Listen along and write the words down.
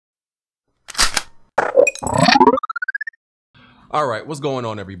All right, what's going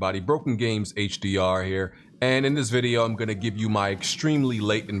on, everybody? Broken Games HDR here, and in this video I'm going to give you my extremely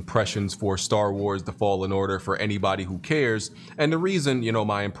late impressions for Star Wars The Fallen Order for anybody who cares. And the reason,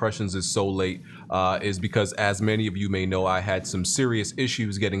 my impressions is so late is because, as many of you may know, I had some serious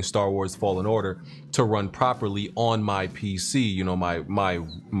issues getting Star Wars Fallen Order to run properly on my PC,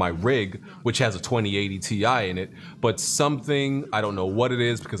 my rig, which has a 2080 Ti in it, but something, I don't know what it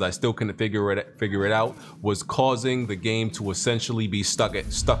is because I still couldn't figure it out, was causing the game to essentially be stuck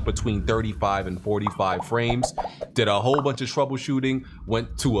between 35 and 45 frames. Did a whole bunch of troubleshooting,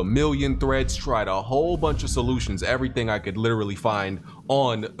 went to a million threads, tried a whole bunch of solutions, everything I could literally find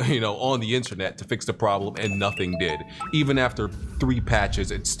on the internet to fix the problem, and nothing did. Even after 3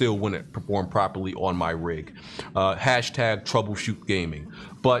 patches, it still wouldn't perform properly on my rig. Hashtag troubleshoot gaming.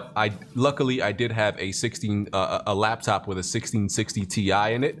 But luckily I did have a laptop with a 1660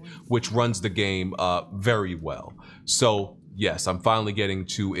 Ti in it, which runs the game very well. So yes, I'm finally getting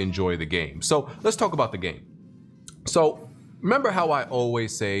to enjoy the game. So let's talk about the game. So remember how I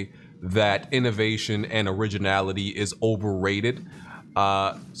always say that innovation and originality is overrated?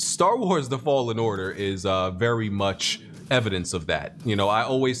 Star Wars The Fallen Order is very much evidence of that. I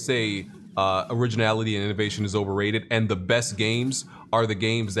always say originality and innovation is overrated, and the best games are the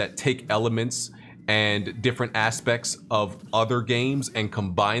games that take elements and different aspects of other games and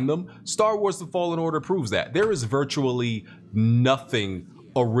combine them. Star Wars The Fallen Order proves that. There is virtually nothing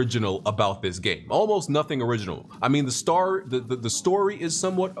original about this game. Almost nothing original. I mean, the story is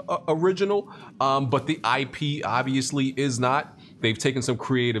somewhat original, but the IP obviously is not. They've taken some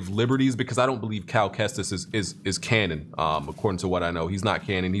creative liberties, because I don't believe Cal Kestis is canon, according to what I know. He's not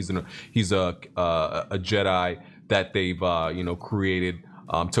canon. He's a Jedi that they've created,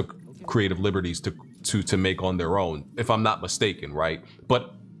 took creative liberties to make on their own, if I'm not mistaken, right?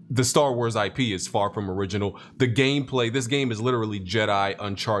 But the Star Wars IP is far from original. The gameplay, this game is literally Jedi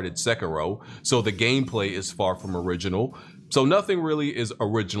Uncharted Sekiro, so the gameplay is far from original. So nothing really is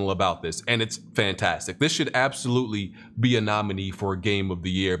original about this, and it's fantastic. This should absolutely be a nominee for Game of the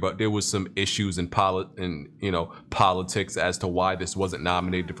Year, but there was some issues in politics as to why this wasn't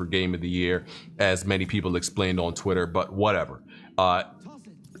nominated for Game of the Year, as many people explained on Twitter, but whatever.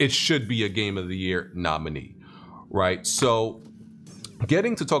 It should be a Game of the Year nominee, right? So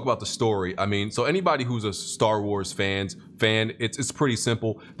getting to talk about the story, I mean, so anybody who's a Star Wars fan, it's pretty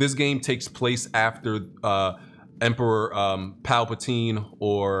simple. This game takes place after Emperor Palpatine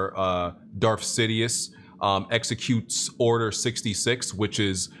or Darth Sidious executes Order 66, which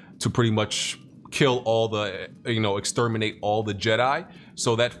is to pretty much kill all the, exterminate all the Jedi.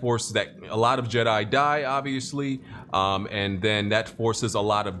 So that forces that a lot of Jedi die, obviously, and then that forces a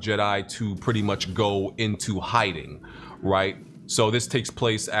lot of Jedi to pretty much go into hiding, right? So this takes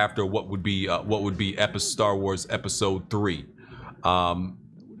place after what would be Star Wars Episode 3.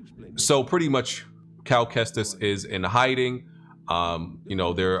 So pretty much Cal Kestis is in hiding.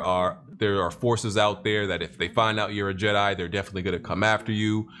 There are forces out there that if they find out you're a Jedi, they're definitely going to come after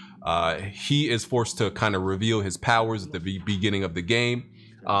you. He is forced to kind of reveal his powers at the beginning of the game,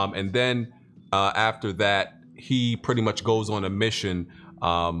 and then after that, he pretty much goes on a mission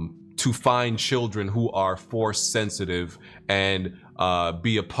to find children who are Force sensitive and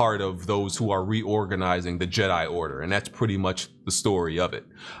be a part of those who are reorganizing the Jedi Order, and that's pretty much the story of it.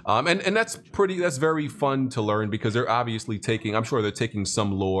 And that's very fun to learn, because they're obviously I'm sure they're taking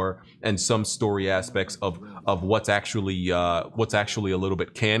some lore and some story aspects of what's actually a little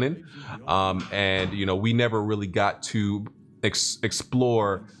bit canon. And we never really got to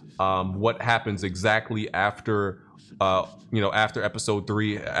explore what happens exactly after after Episode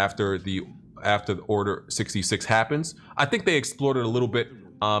 3, after the Order 66 happens. I think they explored it a little bit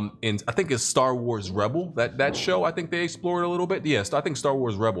I think it's Star Wars Rebel, that show. I think they explored it a little bit. Yes, I think Star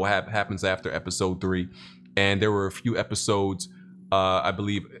Wars Rebel happens after Episode 3, and there were a few episodes, I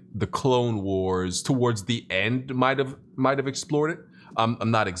believe the Clone Wars towards the end might have explored it. I'm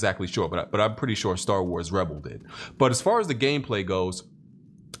not exactly sure, but I'm pretty sure Star Wars Rebel did. But as far as the gameplay goes,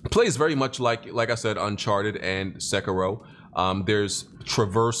 it plays very much like I said, Uncharted and Sekiro. There's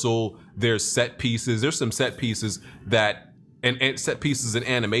traversal, there's set pieces, there's some set pieces and set pieces in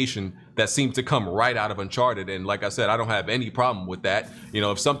animation that seem to come right out of Uncharted. And like I said, I don't have any problem with that.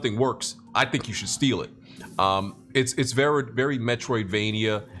 If something works, I think you should steal it. It's very, very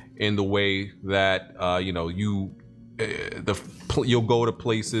Metroidvania in the way that you'll go to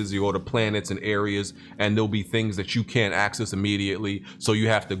places, you go to planets and areas, and there'll be things that you can't access immediately, so you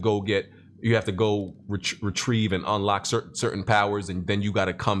have to go retrieve and unlock certain powers, and then you got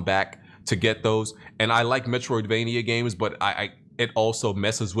to come back to get those. And I like Metroidvania games, but it also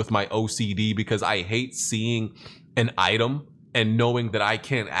messes with my OCD, because I hate seeing an item and knowing that I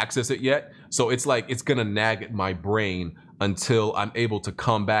can't access it yet. So it's like it's gonna nag at my brain until I'm able to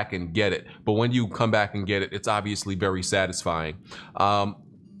come back and get it. But when you come back and get it, it's obviously very satisfying.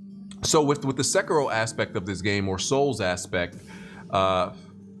 So with the Sekiro aspect of this game, or Souls aspect,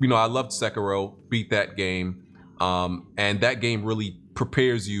 you know, I loved Sekiro, beat that game, and that game really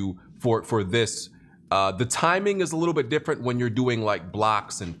prepares you for this. The timing is a little bit different when you're doing like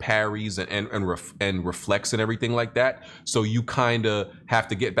blocks and parries and reflex and everything like that. So you kind of have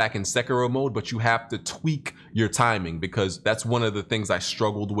to get back in Sekiro mode, but you have to tweak your timing, because that's one of the things I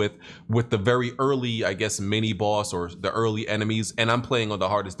struggled with the very early, I guess, mini boss or the early enemies. And I'm playing on the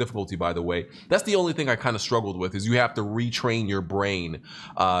hardest difficulty, by the way. That's the only thing I kind of struggled with, is you have to retrain your brain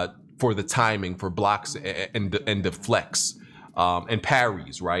for the timing for blocks and deflects. And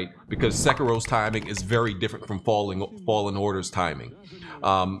parries, right? Because Sekiro's timing is very different from Fallen Order's timing.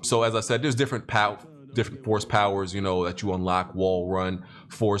 So as I said, there's different force powers, you know, that you unlock: wall run,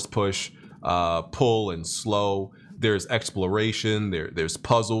 force push, pull, and slow. There's exploration. There's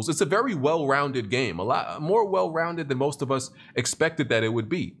puzzles. It's a very well-rounded game. A lot more well-rounded than most of us expected that it would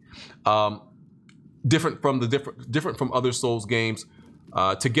be. Different from other Souls games.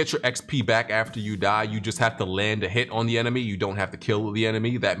 To get your XP back after you die, you just have to land a hit on the enemy. You don't have to kill the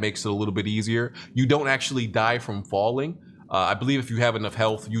enemy. That makes it a little bit easier. You don't actually die from falling. I believe if you have enough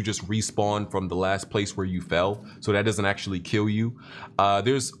health, you just respawn from the last place where you fell. So that doesn't actually kill you.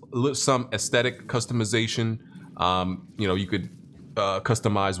 There's some aesthetic customization. You know, you could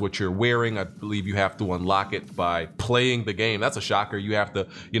customize what you're wearing. I believe you have to unlock it by playing the game. That's a shocker. You have to,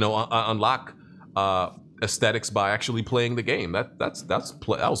 you know, unlock aesthetics by actually playing the game. That was a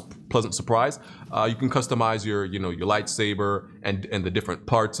pleasant surprise. You can customize your lightsaber and the different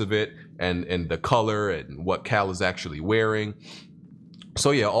parts of it, and the color and what Cal is actually wearing.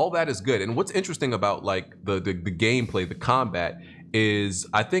 So yeah, all that is good. And what's interesting about like the gameplay, the combat, is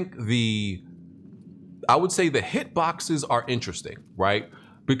I think I would say the hitboxes are interesting, right?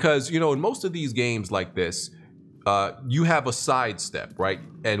 Because, you know, in most of these games like this, you have a sidestep, right?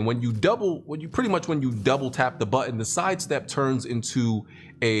 And when you double tap the button, the sidestep turns into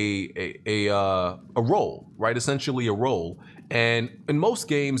a roll, right? Essentially a roll. And in most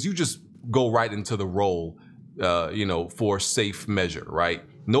games, you just go right into the roll, you know, for safe measure, right?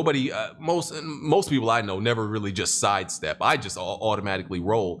 Nobody, most people I know never really just sidestep. I just automatically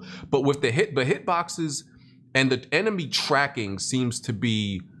roll. But with the hitboxes and the enemy tracking seems to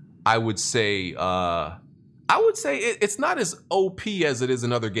be, I would say it's not as OP as it is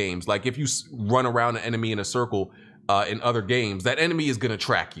in other games. Like if you run around an enemy in a circle in other games, that enemy is going to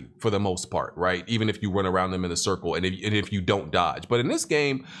track you for the most part, right? Even if you run around them in a circle and if you don't dodge. But in this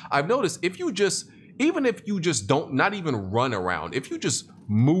game, I've noticed even if you just don't, not even run around, if you just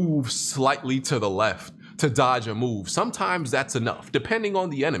move slightly to the left to dodge a move, sometimes that's enough, depending on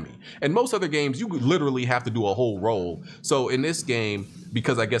the enemy. In most other games, you literally have to do a whole roll. So in this game,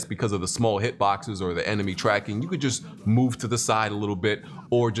 because of the small hitboxes or the enemy tracking, you could just move to the side a little bit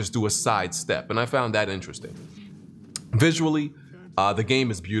or just do a side step. And I found that interesting. Visually, the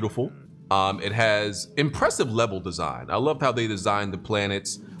game is beautiful. It has impressive level design. I loved how they designed the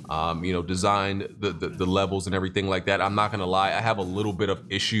planets, you know, designed the levels and everything like that. I'm not gonna lie, I have a little bit of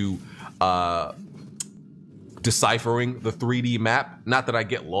issue deciphering the 3D map. Not that I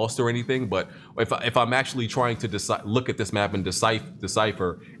get lost or anything, but if I'm actually trying to look at this map and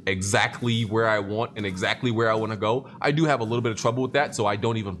decipher exactly where I want and exactly where I want to go, I do have a little bit of trouble with that. So I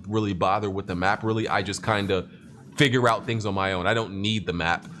don't even really bother with the map, really. I just kind of figure out things on my own. I don't need the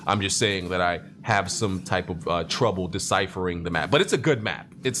map. I'm just saying that I have some type of trouble deciphering the map. But it's a good map.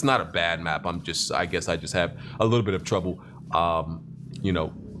 It's not a bad map. I guess I just have a little bit of trouble, you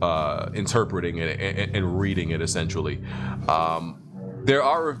know, interpreting it and reading it, essentially. I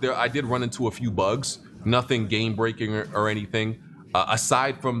did run into a few bugs, nothing game breaking or anything,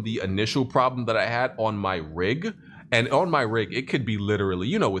 aside from the initial problem that I had on my rig. And on my rig, it could be literally,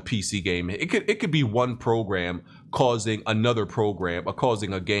 you know, with PC gaming, it could be one program causing another program, or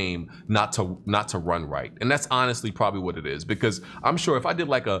causing a game not to run right. And that's honestly probably what it is, because I'm sure if I did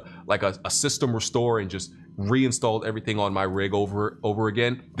like a system restore and just reinstalled everything on my rig over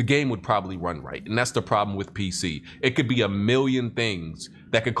again, the game would probably run right. And that's the problem with PC. It could be a million things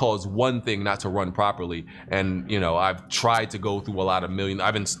that could cause one thing not to run properly. And, you know, I've tried to go through I've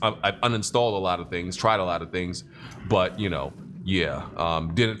uninstalled a lot of things, tried a lot of things, but, you know, yeah,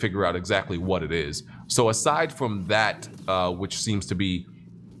 didn't figure out exactly what it is. So aside from that, which seems to be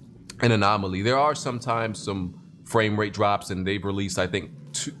an anomaly, there are sometimes some frame rate drops, and they've released, I think,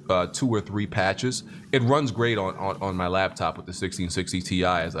 2 or 3 patches. It runs great on my laptop with the 1660 Ti,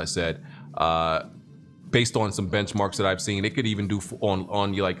 as I said. based on some benchmarks that I've seen, it could even do on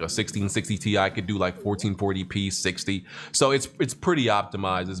like a 1660 Ti, could do like 1440p 60. So it's pretty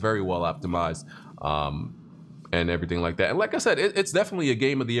optimized. It's very well optimized, and everything like that. And like I said, it's definitely a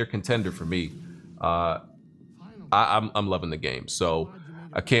Game of the Year contender for me. I'm loving the game, so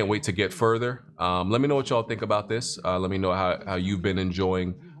I can't wait to get further. Let me know what y'all think about this. Let me know how you've been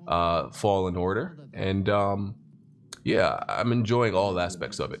enjoying Fallen Order, and yeah, I'm enjoying all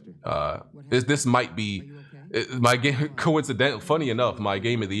aspects of it. This might be my game. Coincidental, funny enough, my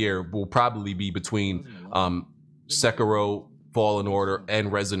Game of the Year will probably be between Sekiro, Fallen Order,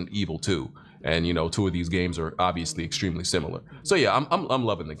 and Resident Evil 2. And you know, two of these games are obviously extremely similar. So yeah, I'm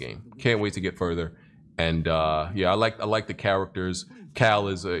loving the game. Can't wait to get further. And yeah, I like the characters. Cal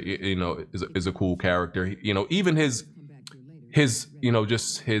is a cool character. You know, even his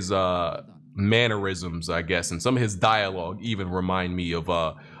just his mannerisms, I guess, and some of his dialogue even remind me of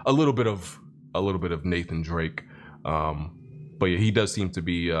a little bit of Nathan Drake. But yeah, he does seem to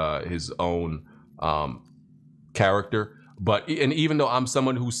be his own character. But and even though I'm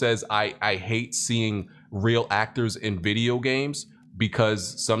someone who says I hate seeing real actors in video games,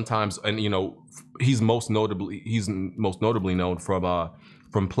 because sometimes, and you know, he's most notably known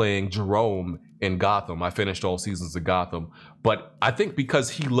from playing Jerome in Gotham. I finished all seasons of Gotham, but I think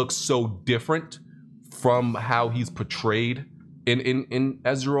because he looks so different from how he's portrayed in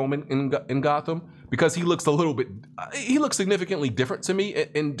as Jerome in Gotham, because he looks significantly different to me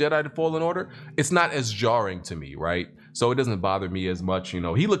in Jedi: The Fallen Order. It's not as jarring to me, right? So it doesn't bother me as much. You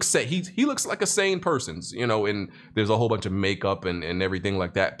know, he looks like a sane person, you know, and there's a whole bunch of makeup and everything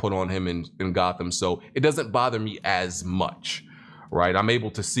like that put on him in Gotham. So it doesn't bother me as much, right? I'm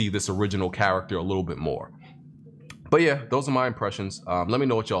able to see this original character a little bit more. But yeah, those are my impressions. Let me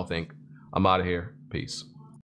know what y'all think. I'm out of here. Peace.